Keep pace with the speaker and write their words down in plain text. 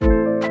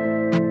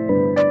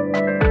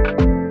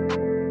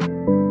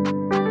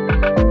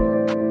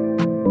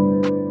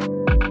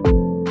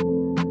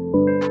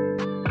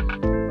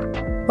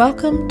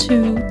Welcome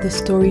to the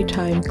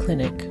Storytime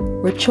Clinic,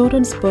 where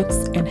children's books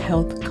and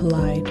health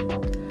collide.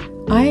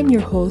 I am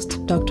your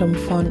host, Dr.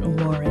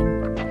 Mfon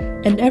Warren,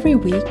 and every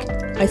week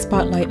I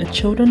spotlight a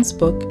children's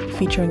book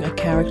featuring a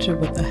character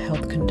with a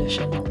health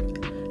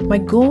condition. My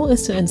goal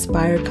is to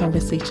inspire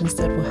conversations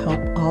that will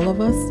help all of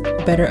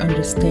us better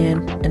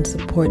understand and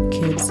support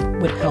kids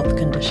with health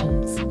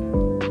conditions.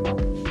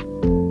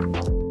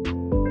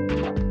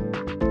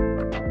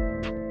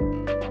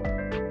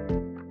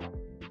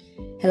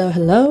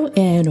 Hello,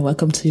 and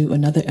welcome to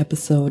another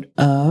episode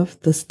of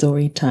the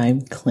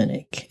Storytime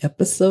Clinic,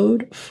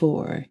 episode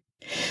 4.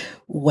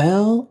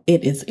 Well,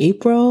 it is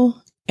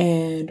April,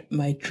 and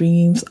my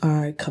dreams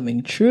are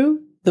coming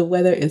true. The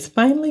weather is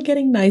finally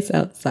getting nice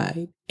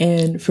outside,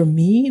 and for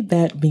me,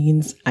 that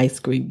means ice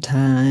cream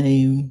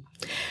time.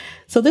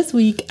 So this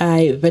week,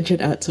 I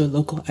ventured out to a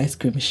local ice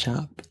cream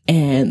shop,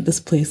 and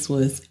this place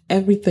was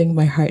everything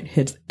my heart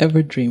has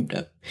ever dreamed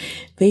of.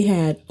 They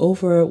had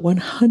over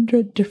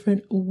 100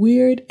 different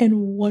weird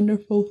and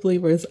wonderful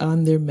flavors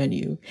on their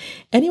menu.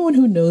 Anyone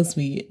who knows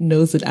me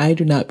knows that I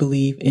do not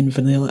believe in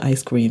vanilla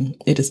ice cream.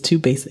 It is too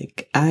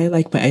basic. I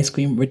like my ice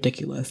cream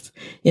ridiculous.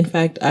 In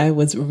fact, I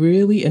was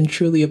really and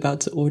truly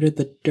about to order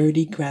the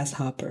dirty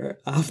grasshopper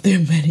off their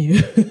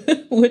menu,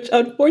 which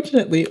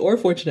unfortunately or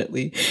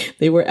fortunately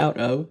they were out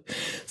of.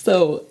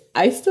 So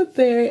I stood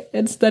there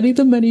and studied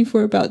the menu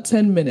for about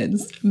 10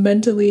 minutes,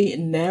 mentally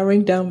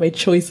narrowing down my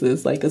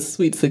choices like a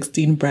Sweet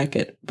 16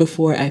 bracket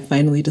before I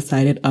finally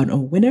decided on a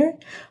winner,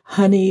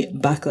 honey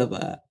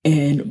baklava,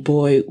 and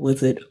boy,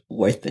 was it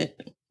worth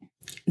it.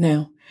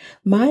 Now,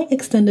 my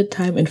extended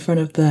time in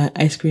front of the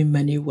ice cream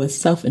menu was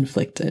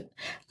self-inflicted.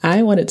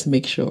 I wanted to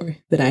make sure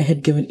that I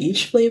had given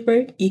each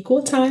flavor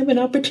equal time and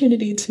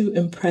opportunity to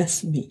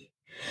impress me.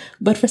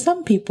 But for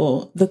some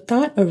people, the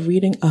thought of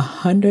reading a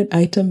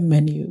 100-item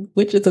menu,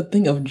 which is a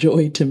thing of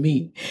joy to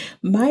me,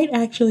 might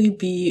actually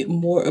be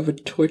more of a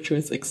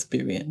torturous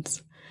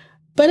experience.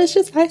 But it's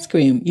just ice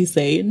cream, you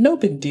say. No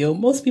big deal.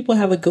 Most people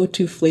have a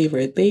go-to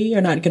flavor. They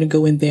are not going to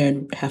go in there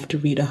and have to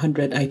read a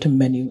 100-item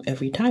menu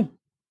every time.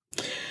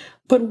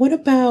 But what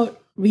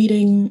about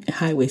reading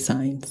highway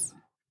signs?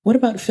 What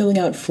about filling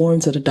out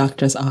forms at a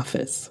doctor's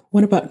office?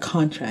 What about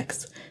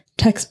contracts,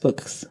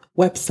 textbooks,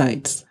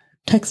 websites,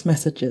 text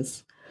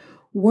messages?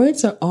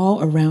 Words are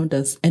all around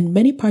us, and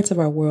many parts of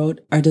our world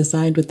are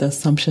designed with the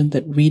assumption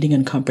that reading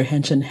and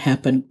comprehension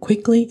happen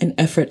quickly and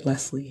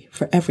effortlessly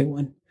for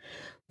everyone.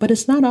 But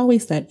it's not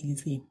always that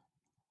easy.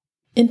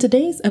 In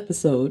today's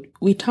episode,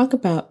 we talk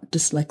about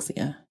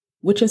dyslexia,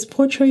 which is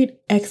portrayed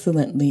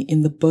excellently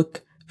in the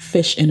book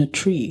Fish in a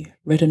Tree,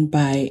 written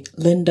by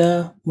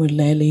Linda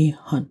Mulally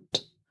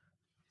Hunt.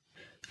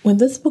 When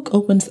this book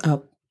opens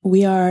up,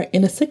 we are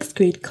in a 6th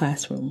grade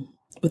classroom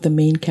with the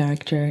main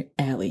character,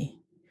 Allie.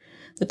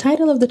 The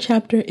title of the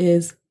chapter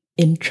is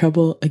In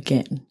Trouble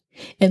Again,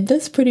 and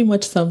this pretty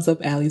much sums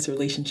up Allie's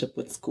relationship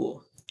with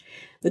school.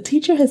 The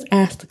teacher has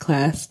asked the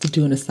class to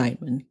do an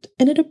assignment,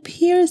 and it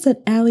appears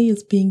that Allie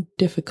is being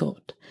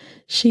difficult.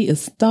 She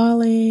is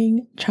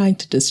stalling, trying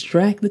to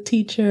distract the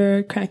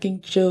teacher,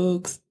 cracking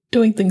jokes,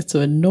 doing things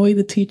to annoy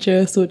the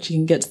teacher so that she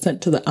can get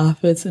sent to the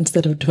office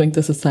instead of doing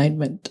this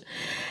assignment.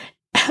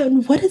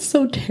 And what is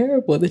so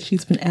terrible that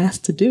she's been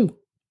asked to do?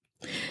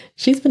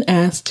 She's been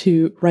asked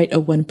to write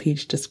a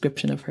 1-page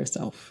description of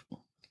herself.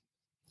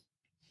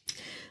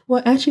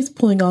 Well, as she's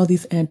pulling all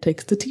these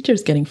antics, the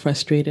teacher's getting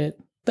frustrated.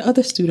 The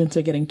other students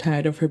are getting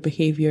tired of her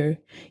behavior.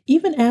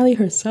 Even Allie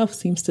herself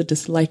seems to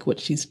dislike what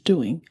she's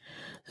doing.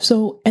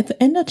 So at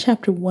the end of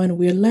chapter 1,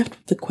 we're left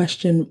with the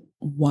question,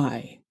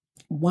 why?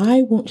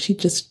 Why won't she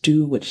just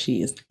do what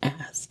she is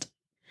asked?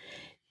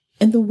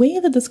 And the way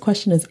that this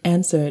question is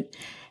answered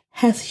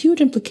has huge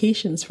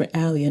implications for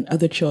Allie and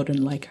other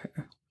children like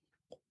her.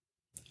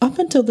 Up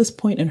until this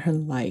point in her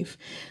life,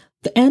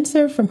 the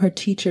answer from her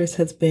teachers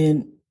has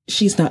been,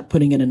 she's not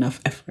putting in enough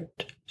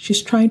effort.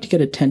 She's trying to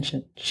get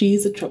attention.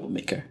 She's a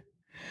troublemaker.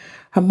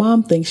 Her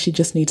mom thinks she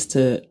just needs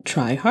to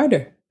try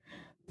harder.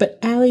 But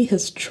Allie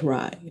has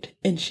tried,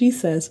 and she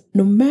says,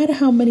 no matter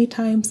how many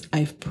times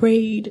I've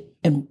prayed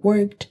and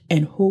worked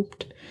and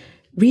hoped,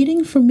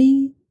 reading for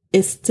me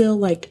is still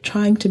like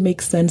trying to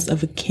make sense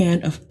of a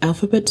can of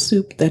alphabet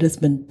soup that has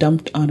been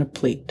dumped on a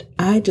plate.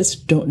 I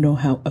just don't know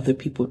how other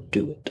people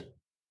do it.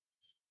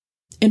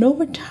 And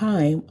over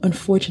time,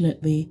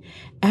 unfortunately,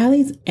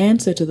 Allie's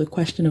answer to the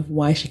question of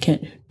why she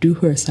can't do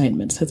her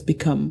assignments has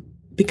become,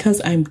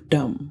 because I'm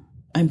dumb,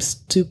 I'm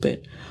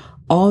stupid,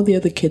 all the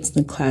other kids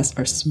in the class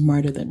are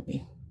smarter than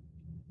me.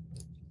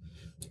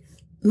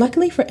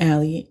 Luckily for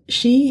Allie,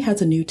 she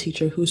has a new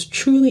teacher who's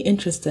truly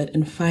interested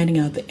in finding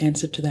out the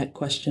answer to that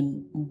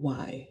question,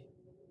 why.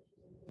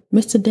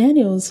 Mr.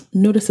 Daniels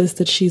notices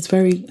that she's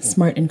very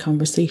smart in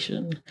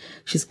conversation.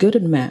 She's good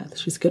at math.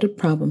 She's good at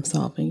problem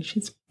solving.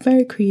 She's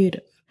very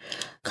creative.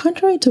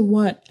 Contrary to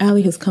what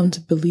Allie has come to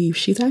believe,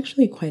 she's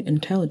actually quite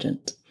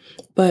intelligent.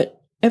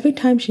 But every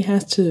time she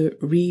has to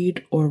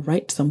read or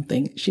write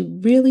something, she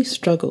really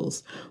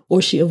struggles, or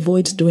she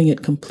avoids doing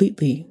it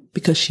completely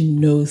because she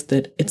knows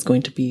that it's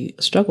going to be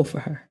a struggle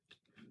for her.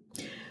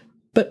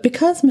 But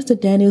because Mr.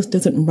 Daniels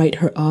doesn't write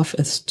her off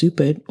as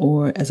stupid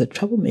or as a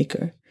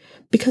troublemaker,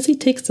 because he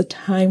takes the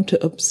time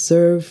to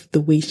observe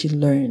the way she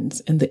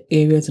learns and the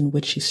areas in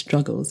which she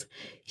struggles,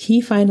 he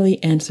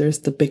finally answers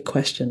the big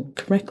question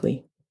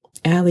correctly.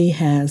 Allie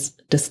has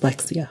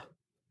dyslexia.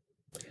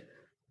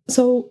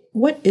 So,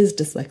 what is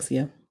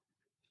dyslexia?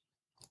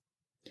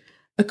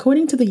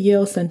 According to the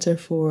Yale Center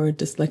for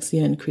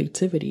Dyslexia and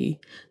Creativity,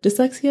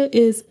 dyslexia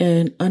is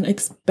an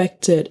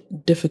unexpected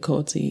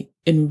difficulty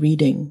in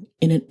reading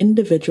in an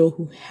individual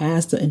who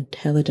has the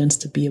intelligence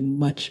to be a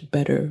much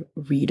better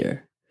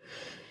reader.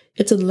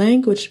 It's a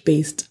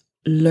language-based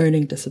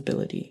learning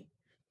disability,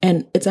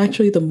 and it's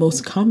actually the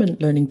most common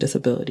learning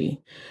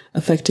disability,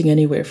 affecting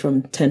anywhere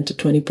from 10 to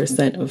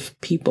 20% of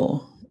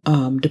people,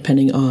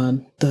 depending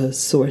on the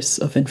source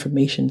of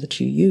information that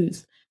you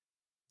use.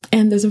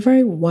 And there's a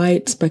very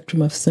wide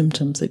spectrum of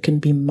symptoms. It can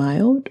be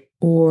mild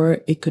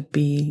or it could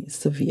be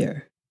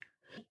severe.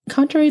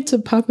 Contrary to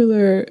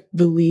popular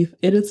belief,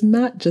 it is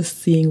not just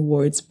seeing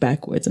words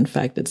backwards. In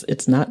fact,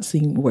 it's not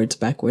seeing words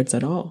backwards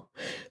at all.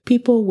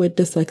 People with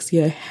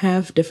dyslexia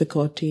have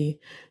difficulty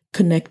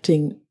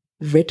connecting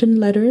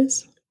written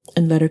letters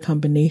and letter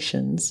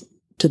combinations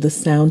to the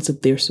sounds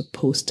that they're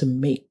supposed to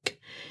make.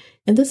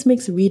 And this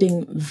makes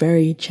reading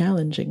very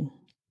challenging.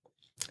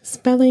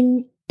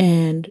 Spelling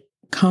and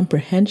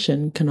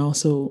comprehension can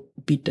also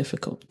be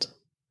difficult.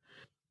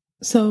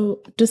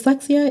 So,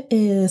 dyslexia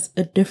is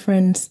a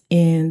difference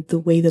in the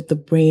way that the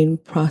brain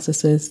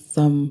processes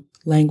some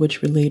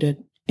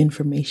language-related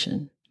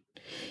information.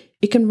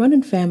 It can run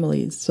in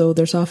families, so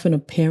there's often a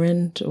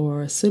parent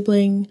or a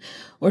sibling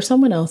or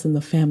someone else in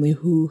the family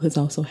who has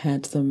also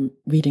had some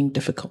reading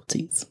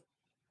difficulties.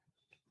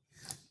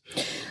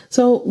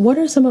 So, what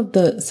are some of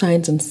the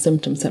signs and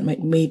symptoms that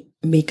might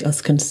make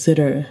us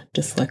consider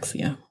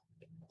dyslexia?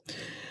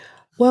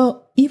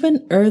 Well,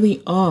 even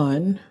early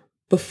on,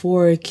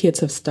 before kids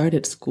have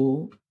started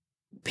school,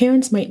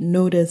 parents might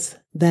notice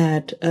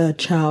that a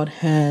child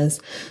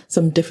has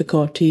some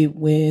difficulty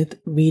with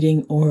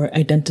reading or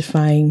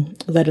identifying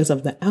letters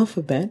of the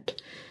alphabet,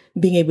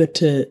 being able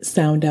to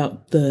sound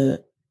out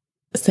the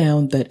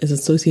sound that is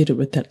associated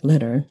with that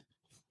letter.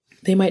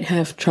 They might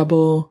have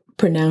trouble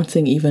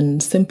pronouncing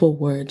even simple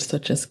words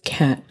such as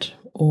cat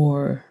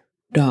or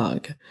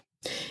dog.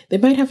 They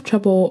might have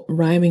trouble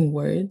rhyming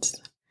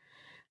words.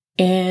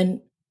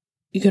 And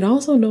you can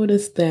also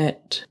notice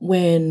that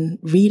when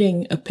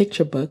reading a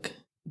picture book,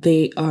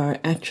 they are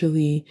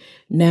actually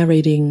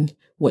narrating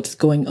what's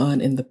going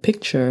on in the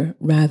picture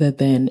rather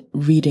than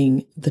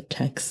reading the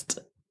text.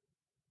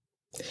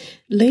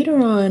 Later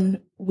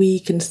on, we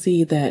can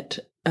see that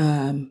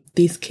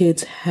these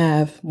kids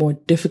have more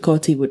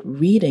difficulty with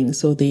reading,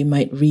 so they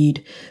might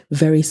read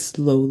very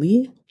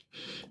slowly.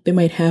 They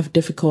might have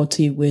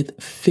difficulty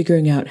with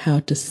figuring out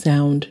how to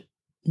sound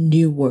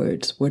new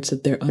words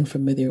that they're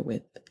unfamiliar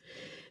with.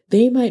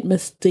 They might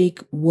mistake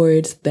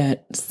words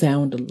that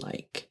sound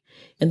alike.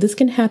 And this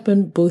can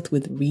happen both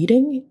with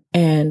reading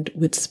and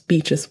with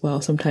speech as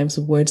well. Sometimes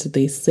the words that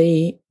they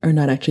say are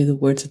not actually the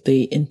words that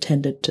they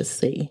intended to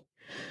say.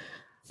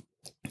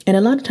 And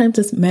a lot of times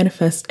this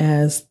manifests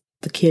as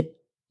the kid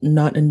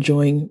not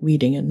enjoying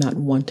reading and not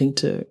wanting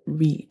to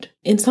read.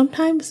 And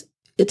sometimes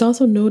it's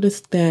also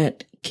noticed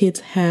that kids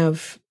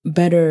have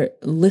better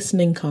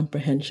listening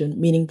comprehension,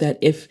 meaning that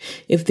if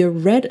they're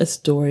read a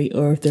story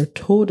or if they're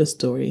told a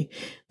story,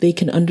 they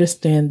can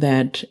understand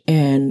that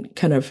and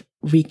kind of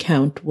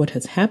recount what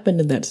has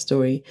happened in that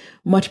story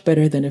much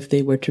better than if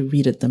they were to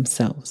read it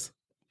themselves.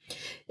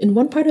 In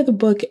one part of the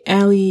book,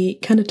 Allie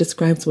kind of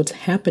describes what's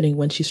happening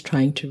when she's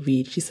trying to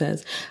read. She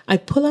says, "I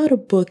pull out a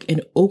book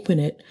and open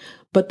it,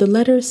 but the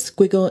letters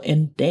squiggle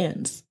and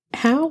dance.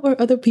 How are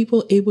other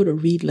people able to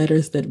read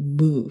letters that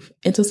move?"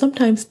 And so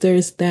sometimes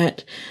there's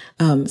that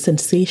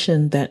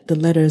sensation that the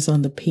letters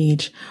on the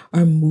page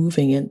are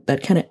moving, and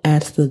that kind of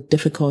adds to the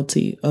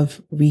difficulty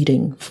of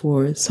reading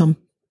for some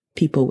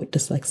people with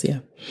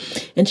dyslexia.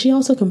 And she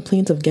also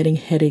complains of getting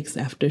headaches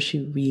after she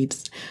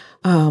reads.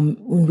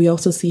 When we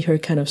also see her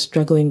kind of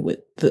struggling with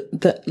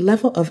the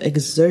level of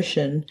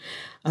exertion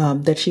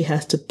that she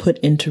has to put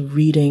into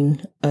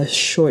reading a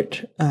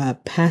short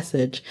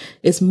passage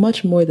is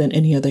much more than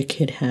any other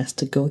kid has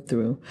to go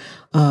through.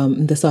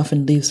 This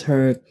often leaves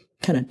her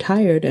kind of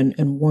tired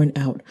and worn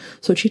out.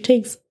 So she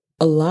takes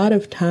a lot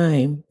of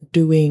time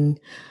doing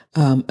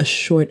a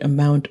short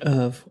amount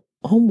of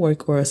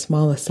homework or a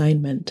small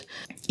assignment,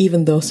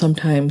 even though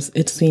sometimes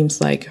it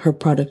seems like her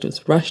product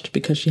was rushed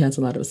because she has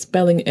a lot of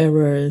spelling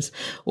errors,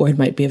 or it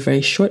might be a very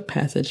short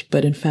passage,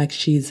 but in fact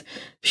she's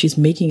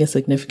making a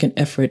significant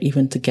effort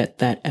even to get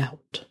that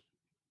out.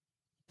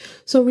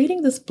 So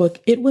reading this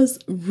book, it was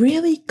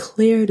really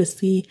clear to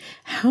see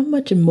how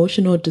much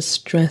emotional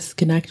distress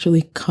can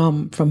actually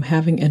come from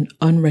having an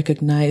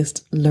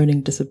unrecognized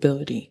learning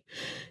disability.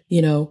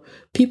 You know,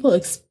 people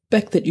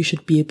expect that you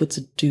should be able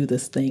to do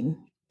this thing.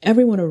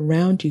 Everyone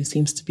around you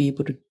seems to be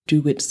able to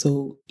do it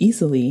so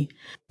easily.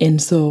 And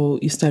so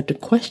you start to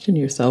question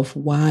yourself,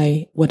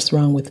 what's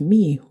wrong with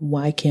me?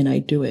 Why can't I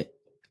do it?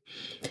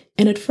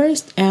 And at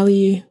first,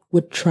 Allie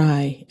would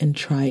try and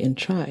try and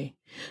try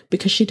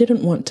because she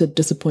didn't want to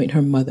disappoint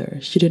her mother.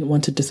 She didn't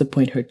want to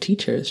disappoint her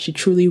teachers. She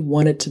truly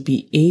wanted to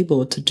be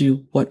able to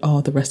do what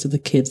all the rest of the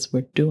kids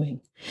were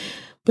doing.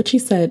 But she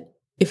said,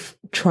 if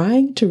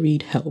trying to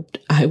read helped,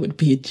 I would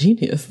be a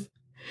genius.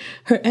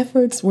 Her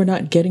efforts were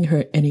not getting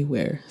her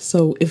anywhere,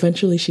 so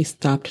eventually she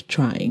stopped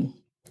trying.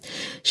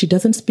 She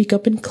doesn't speak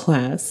up in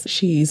class.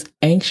 She's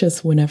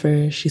anxious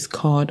whenever she's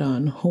called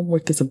on.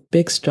 Homework is a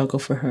big struggle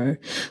for her.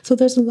 So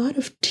there's a lot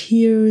of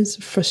tears,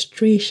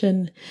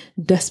 frustration,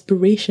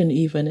 desperation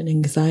even, and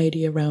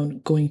anxiety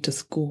around going to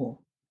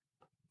school.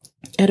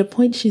 At a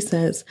point, she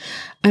says,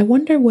 I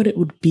wonder what it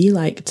would be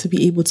like to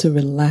be able to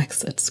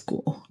relax at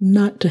school,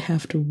 not to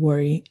have to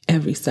worry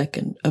every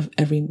second of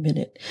every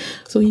minute.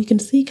 So you can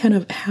see kind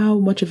of how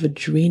much of a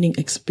draining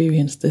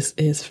experience this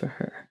is for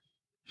her.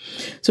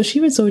 So she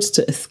resorts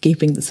to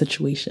escaping the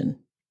situation.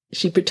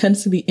 She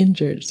pretends to be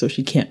injured so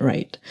she can't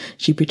write.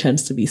 She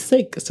pretends to be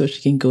sick so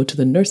she can go to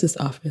the nurse's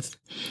office.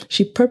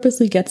 She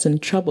purposely gets in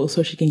trouble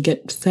so she can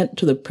get sent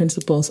to the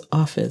principal's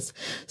office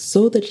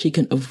so that she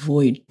can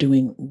avoid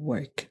doing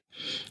work.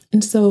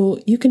 And so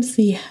you can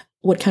see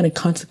what kind of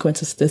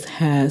consequences this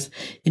has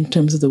in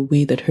terms of the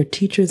way that her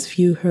teachers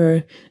view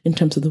her, in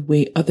terms of the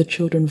way other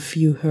children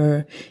view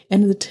her,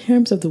 and in the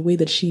terms of the way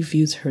that she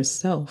views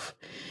herself.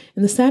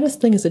 And the saddest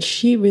thing is that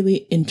she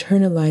really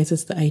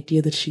internalizes the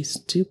idea that she's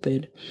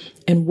stupid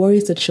and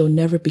worries that she'll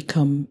never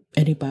become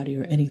anybody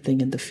or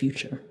anything in the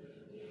future.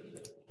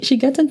 She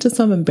gets into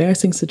some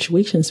embarrassing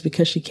situations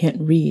because she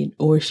can't read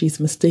or she's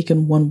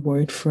mistaken one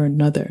word for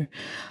another.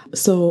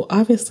 So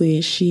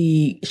obviously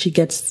she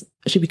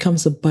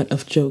becomes the butt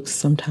of jokes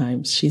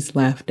sometimes. She's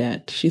laughed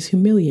at, she's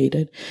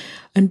humiliated,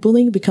 and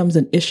bullying becomes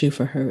an issue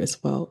for her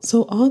as well.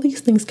 So all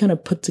these things kind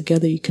of put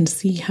together, you can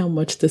see how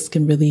much this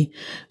can really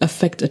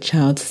affect a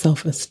child's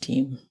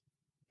self-esteem.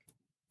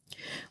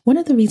 One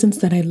of the reasons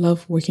that I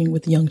love working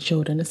with young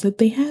children is that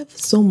they have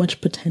so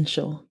much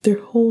potential. Their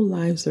whole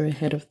lives are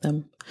ahead of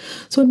them.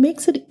 So it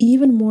makes it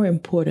even more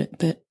important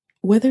that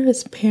whether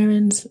as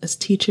parents, as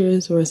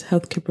teachers, or as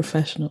healthcare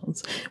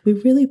professionals, we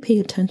really pay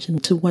attention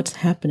to what's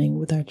happening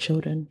with our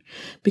children,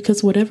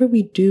 because whatever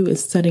we do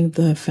is setting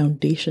the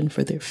foundation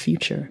for their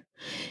future.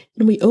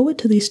 And we owe it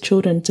to these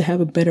children to have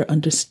a better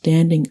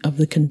understanding of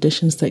the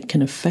conditions that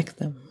can affect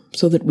them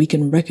so that we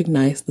can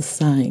recognize the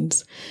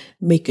signs,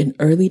 make an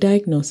early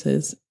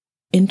diagnosis,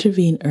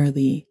 intervene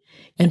early,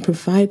 and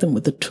provide them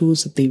with the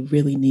tools that they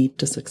really need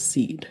to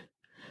succeed.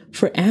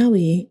 For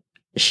Allie,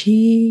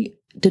 she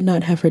did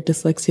not have her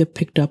dyslexia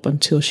picked up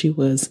until she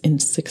was in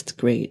 6th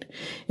grade.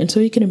 And so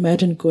you can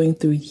imagine going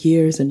through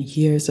years and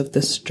years of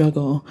this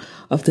struggle,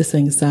 of this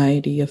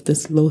anxiety, of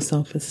this low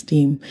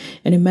self-esteem,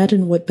 and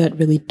imagine what that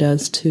really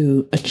does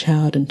to a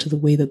child and to the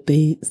way that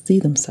they see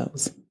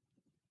themselves.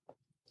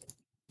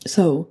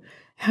 So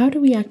how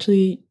do we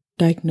actually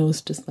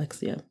diagnose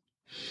dyslexia?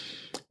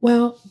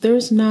 Well,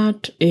 there's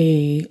not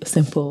a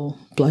simple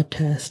blood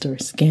test or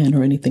scan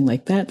or anything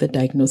like that that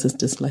diagnoses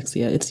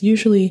dyslexia. It's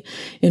usually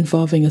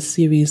involving a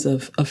series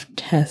of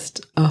tests,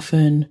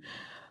 often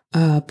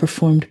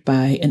performed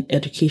by an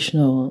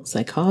educational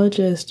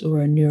psychologist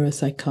or a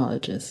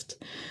neuropsychologist.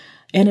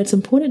 And it's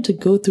important to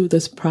go through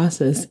this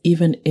process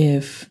even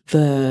if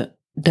the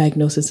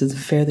diagnosis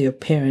is fairly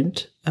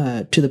apparent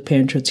to the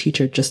parent or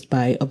teacher just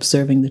by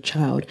observing the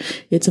child.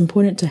 It's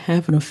important to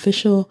have an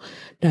official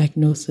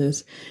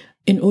diagnosis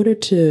in order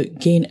to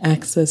gain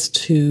access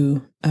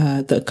to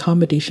the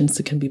accommodations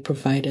that can be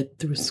provided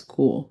through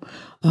school.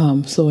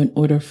 So in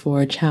order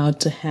for a child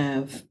to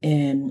have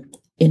an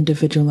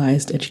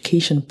individualized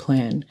education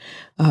plan,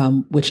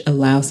 which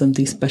allows them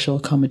these special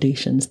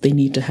accommodations, they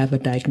need to have a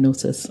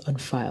diagnosis on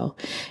file.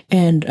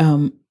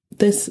 And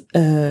this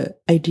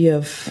idea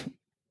of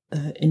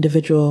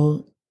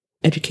individual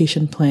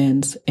education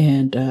plans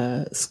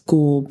and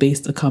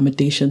school-based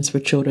accommodations for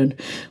children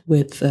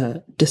with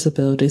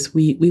disabilities.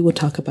 We will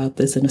talk about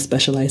this in a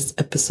specialized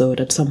episode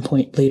at some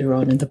point later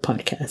on in the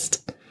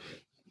podcast.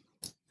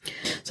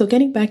 So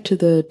getting back to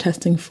the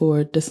testing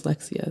for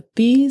dyslexia,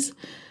 these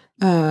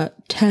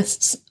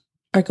tests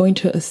are going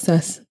to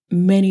assess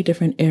many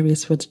different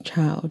areas for the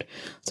child.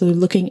 So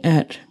looking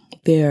at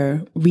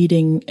their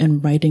reading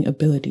and writing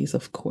abilities,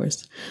 of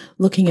course,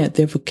 looking at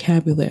their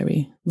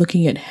vocabulary,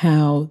 looking at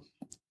how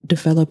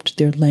developed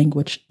their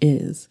language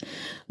is,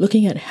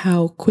 looking at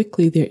how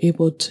quickly they're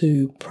able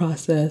to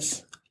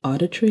process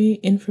auditory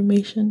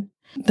information.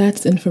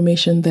 That's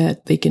information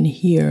that they can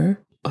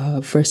hear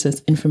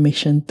versus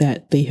information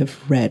that they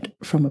have read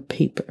from a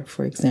paper,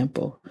 for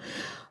example.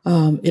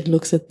 It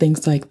looks at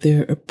things like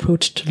their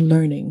approach to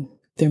learning,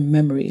 their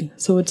memory.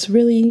 So it's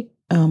really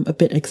a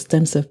bit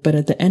extensive, but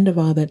at the end of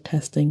all that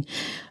testing,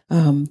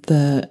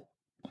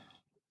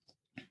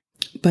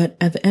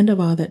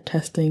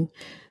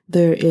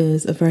 there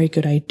is a very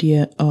good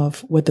idea of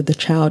whether the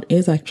child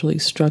is actually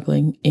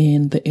struggling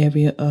in the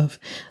area of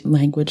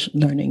language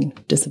learning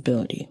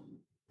disability.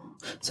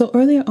 So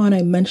earlier on,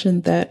 I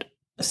mentioned that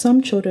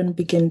some children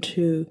begin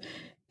to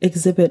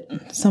exhibit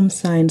some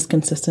signs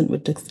consistent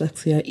with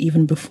dyslexia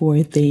even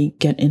before they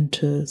get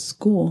into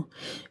school.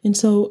 And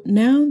so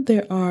now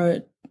there are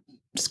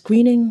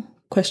screening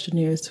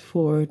questionnaires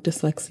for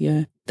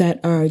dyslexia that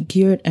are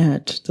geared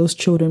at those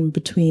children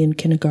between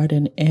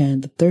kindergarten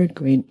and the third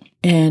grade.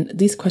 And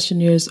these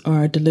questionnaires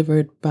are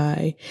delivered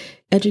by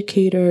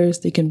educators.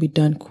 They can be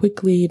done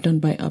quickly, done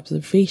by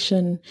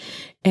observation.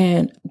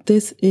 And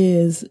this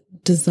is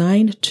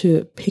designed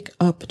to pick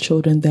up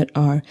children that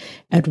are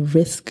at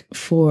risk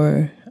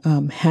for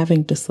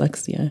having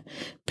dyslexia,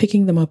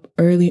 picking them up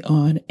early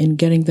on and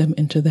getting them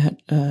into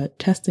that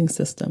testing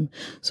system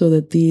so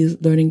that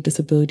these learning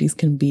disabilities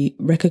can be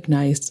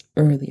recognized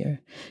earlier.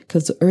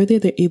 Because the earlier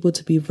they're able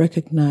to be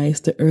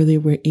recognized, the earlier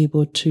we're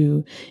able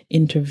to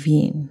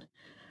intervene.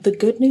 The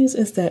good news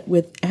is that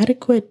with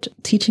adequate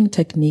teaching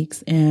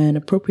techniques and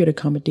appropriate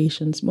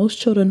accommodations,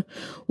 most children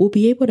will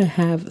be able to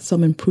have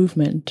some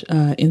improvement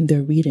in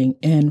their reading,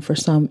 and for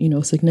some,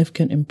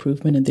 significant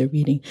improvement in their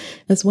reading,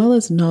 as well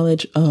as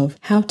knowledge of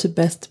how to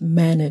best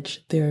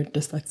manage their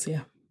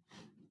dyslexia.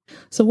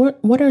 So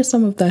what are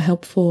some of the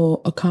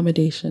helpful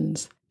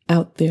accommodations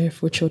out there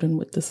for children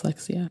with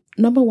dyslexia?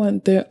 Number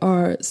one, there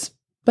are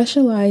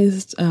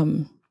specialized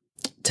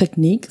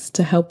techniques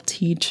to help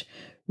teach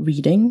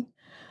reading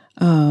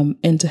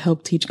and to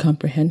help teach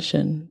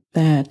comprehension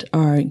that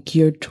are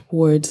geared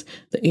towards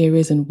the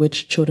areas in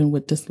which children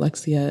with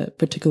dyslexia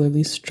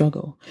particularly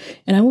struggle.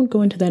 And I won't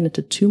go into that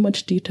into too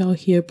much detail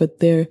here, but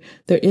there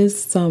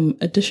is some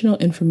additional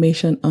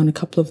information on a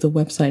couple of the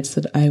websites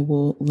that I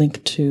will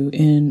link to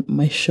in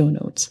my show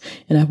notes,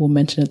 and I will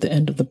mention at the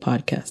end of the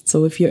podcast.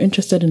 So if you're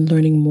interested in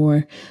learning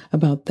more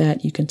about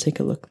that, you can take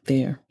a look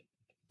there.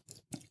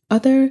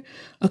 Other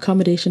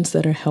accommodations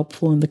that are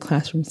helpful in the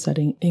classroom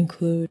setting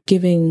include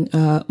giving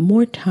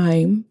more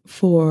time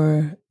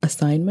for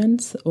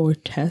assignments or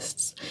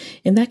tests,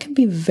 and that can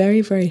be very,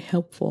 very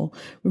helpful.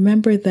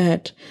 Remember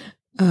that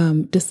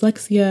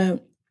dyslexia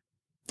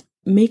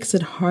makes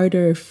it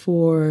harder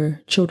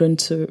for children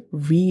to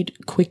read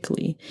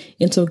quickly.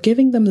 And so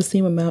giving them the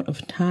same amount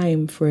of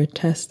time for a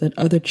test that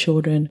other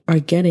children are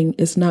getting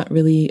is not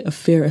really a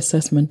fair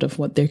assessment of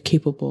what they're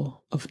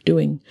capable of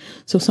doing.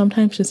 So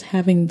sometimes just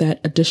having that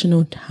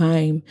additional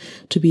time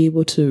to be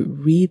able to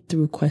read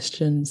through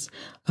questions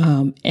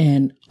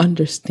and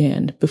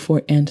understand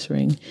before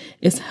answering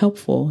is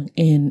helpful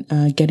in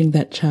getting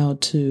that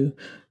child to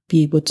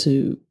be able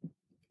to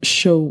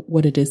show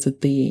what it is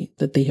that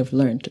they have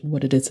learned and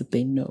what it is that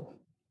they know.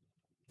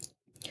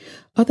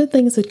 Other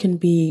things that can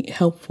be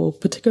helpful,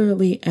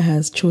 particularly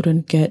as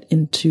children get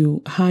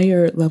into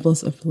higher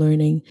levels of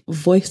learning,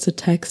 voice to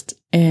text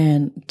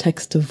and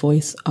text to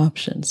voice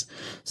options.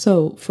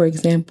 So, for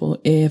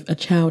example, if a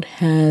child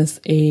has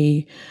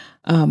a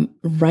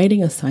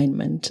writing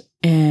assignment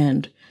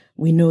and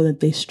we know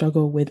that they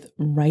struggle with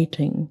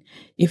writing,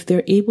 if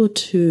they're able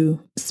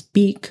to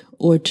speak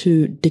or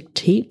to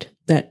dictate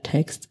that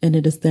text and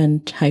it is then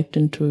typed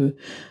into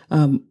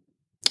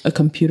a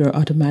computer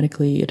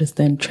automatically, it is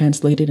then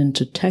translated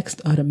into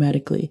text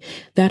automatically,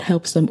 that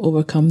helps them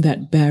overcome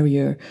that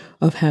barrier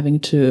of having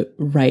to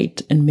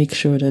write and make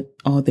sure that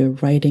all their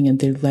writing and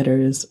their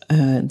letters,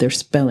 their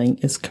spelling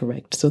is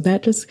correct. So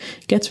that just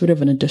gets rid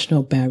of an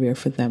additional barrier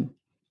for them.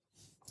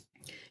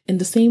 In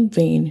the same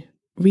vein,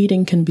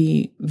 reading can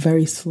be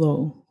very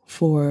slow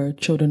for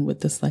children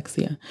with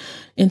dyslexia.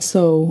 And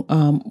so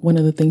one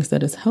of the things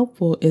that is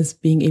helpful is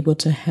being able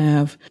to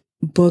have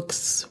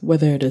books,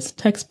 whether it is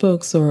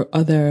textbooks or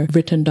other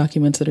written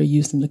documents that are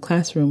used in the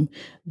classroom,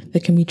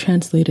 that can be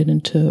translated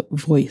into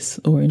voice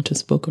or into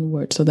spoken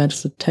word. So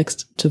that's the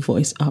text to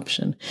voice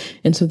option.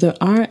 And so there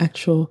are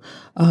actual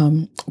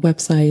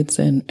websites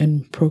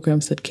and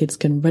programs that kids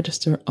can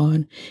register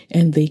on,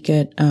 and they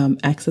get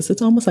access.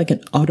 It's almost like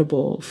an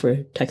Audible for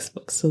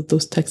textbooks. So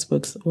those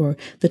textbooks or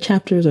the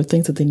chapters or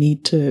things that they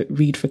need to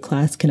read for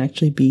class can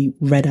actually be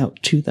read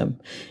out to them.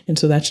 And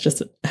so that's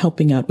just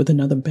helping out with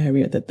another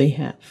barrier that they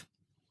have.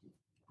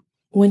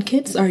 When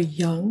kids are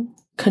young,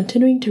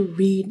 continuing to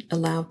read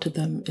aloud to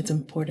them is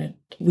important.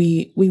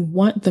 We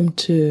want them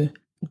to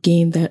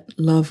gain that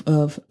love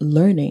of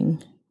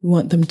learning. We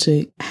want them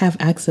to have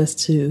access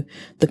to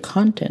the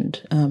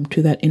content,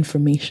 to that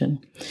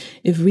information.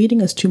 If reading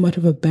is too much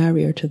of a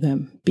barrier to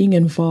them, being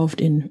involved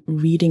in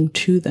reading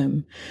to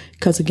them,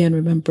 because again,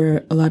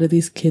 remember, a lot of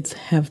these kids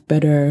have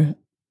better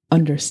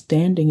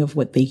understanding of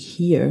what they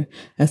hear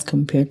as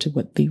compared to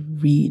what they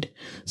read.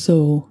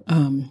 So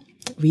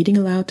reading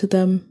aloud to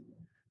them,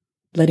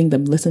 letting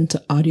them listen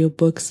to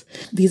audiobooks.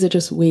 These are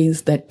just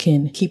ways that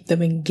can keep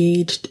them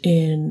engaged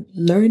in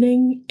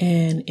learning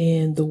and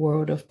in the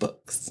world of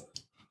books.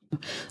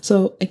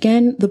 So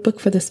again, the book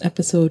for this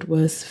episode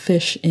was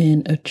Fish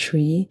in a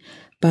Tree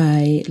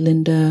by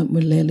Linda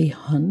Mulally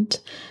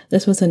Hunt.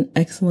 This was an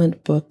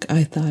excellent book.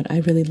 I thought I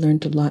really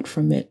learned a lot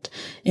from it.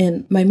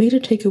 And my major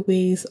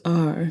takeaways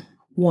are,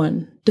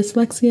 1,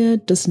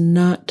 dyslexia does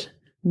not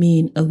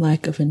mean a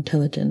lack of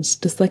intelligence.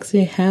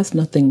 Dyslexia has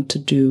nothing to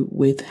do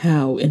with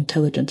how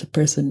intelligent a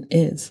person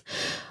is.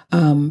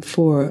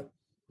 For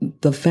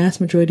the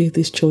vast majority of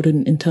these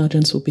children,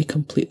 intelligence will be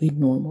completely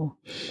normal.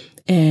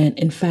 And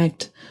in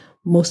fact,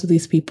 most of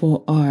these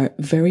people are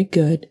very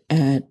good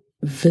at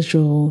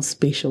visual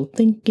spatial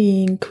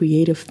thinking,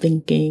 creative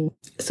thinking.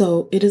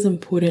 So it is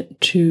important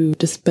to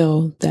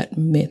dispel that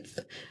myth.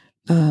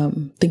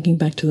 Thinking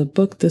back to the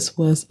book, this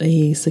was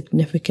a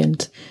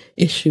significant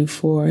issue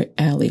for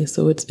Allie.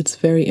 So it's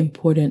very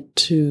important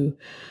to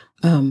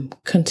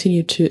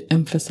continue to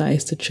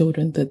emphasize to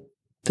children that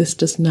this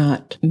does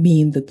not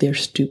mean that they're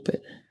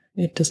stupid.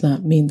 It does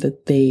not mean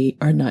that they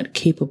are not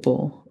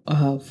capable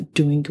of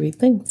doing great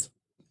things.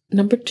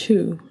 Number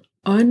 2,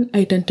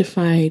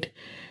 unidentified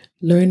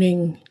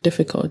learning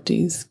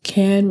difficulties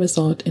can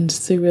result in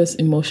serious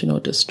emotional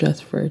distress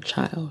for a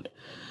child.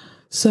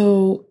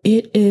 So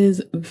it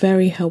is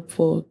very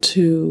helpful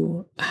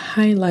to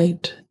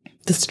highlight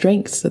the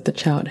strengths that the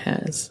child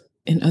has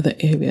in other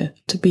areas,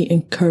 to be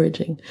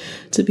encouraging,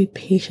 to be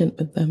patient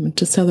with them, and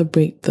to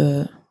celebrate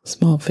the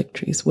small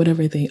victories,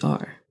 whatever they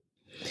are.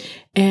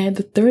 And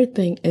the third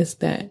thing is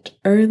that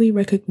early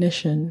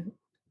recognition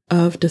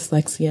of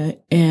dyslexia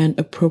and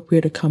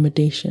appropriate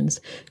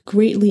accommodations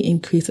greatly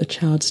increase a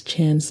child's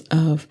chance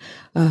of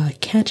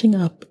catching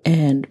up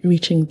and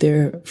reaching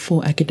their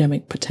full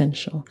academic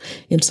potential.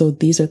 And so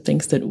these are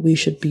things that we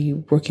should be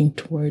working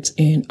towards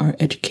in our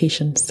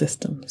education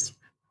systems.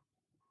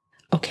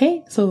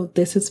 Okay, so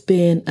this has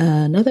been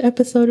another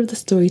episode of the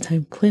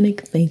Storytime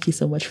Clinic. Thank you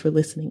so much for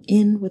listening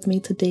in with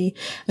me today.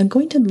 I'm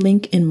going to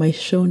link in my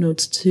show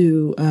notes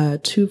to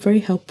 2 very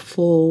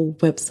helpful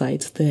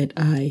websites that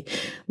I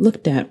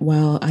looked at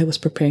while I was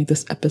preparing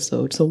this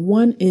episode. So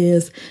one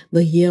is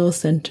the Yale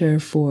Center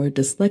for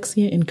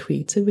Dyslexia and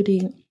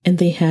Creativity, and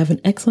they have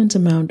an excellent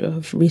amount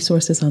of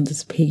resources on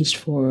this page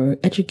for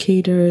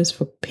educators,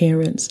 for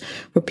parents,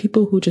 for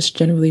people who just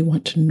generally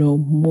want to know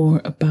more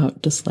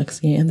about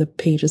dyslexia. And the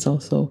page is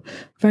also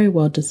very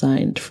well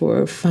designed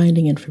for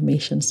finding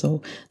information.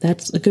 So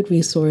that's a good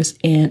resource.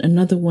 And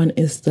another one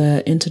is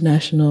the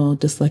International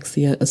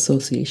Dyslexia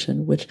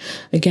Association, which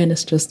again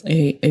is just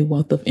a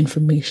wealth of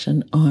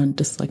information on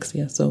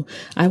dyslexia. So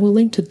I will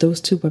link to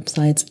those 2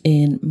 websites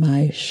in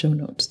my show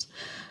notes.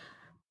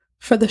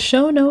 For the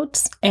show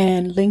notes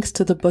and links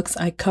to the books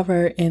I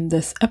cover in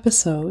this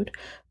episode,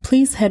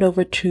 please head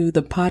over to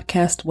the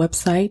podcast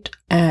website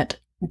at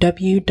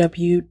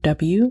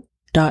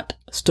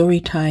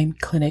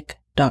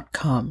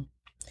www.storytimeclinic.com.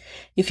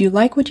 If you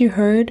like what you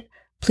heard,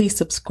 please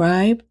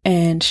subscribe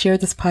and share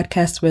this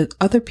podcast with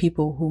other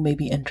people who may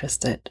be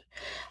interested.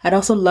 I'd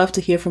also love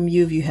to hear from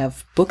you if you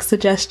have book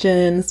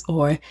suggestions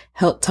or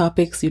health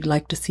topics you'd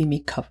like to see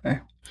me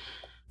cover.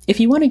 If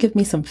you want to give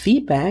me some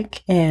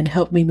feedback and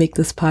help me make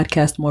this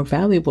podcast more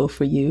valuable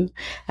for you,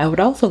 I would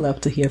also love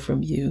to hear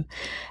from you.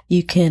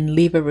 You can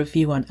leave a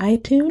review on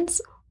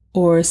iTunes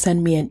or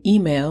send me an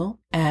email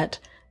at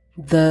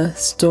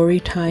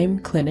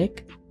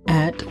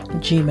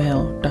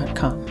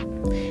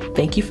thestorytimeclinic@gmail.com.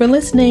 Thank you for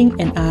listening,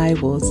 and I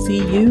will see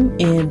you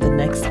in the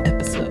next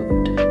episode.